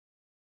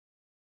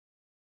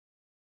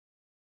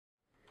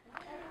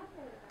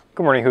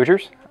Good morning,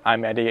 Hoosiers.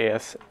 I'm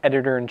IDS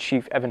Editor and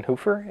Chief Evan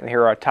Hoopfer, and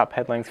here are our top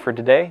headlines for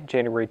today,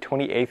 January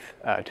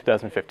 28th,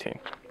 2015.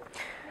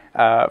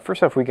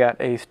 First off, we got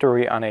a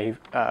story on a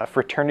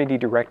fraternity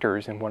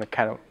directors and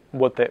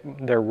what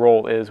their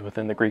role is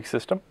within the Greek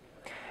system.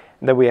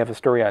 And then we have a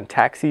story on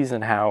taxis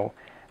and how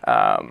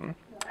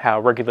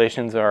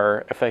regulations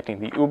are affecting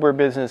the Uber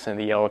business and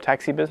the yellow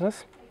taxi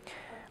business.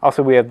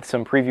 Also, we have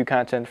some preview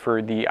content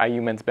for the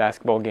IU men's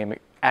basketball game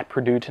at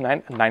Purdue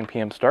tonight, a 9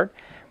 p.m. start.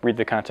 Read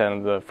the content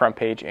on the front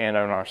page and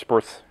on our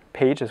sports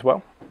page as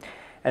well.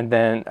 And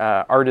then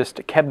artist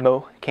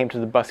Kebmo came to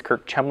the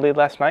Buskirk Chumley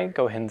last night.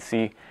 Go ahead and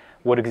see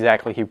what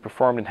exactly he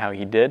performed and how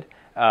he did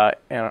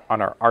on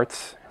our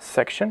arts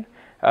section.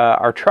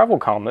 Our travel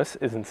columnist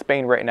is in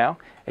Spain right now,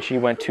 and she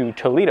went to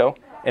Toledo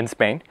in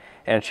Spain,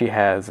 and she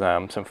has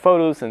some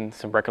photos and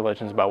some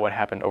recollections about what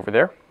happened over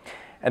there.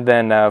 And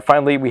then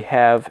finally, we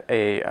have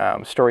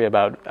a story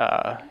about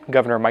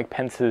Governor Mike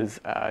Pence's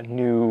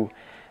new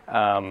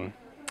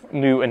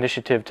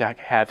initiative to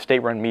have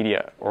state-run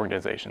media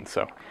organizations.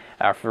 So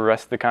for the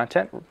rest of the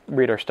content,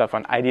 read our stuff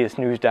on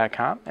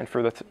idsnews.com. And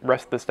for the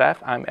rest of the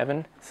staff, I'm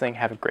Evan saying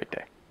have a great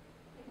day.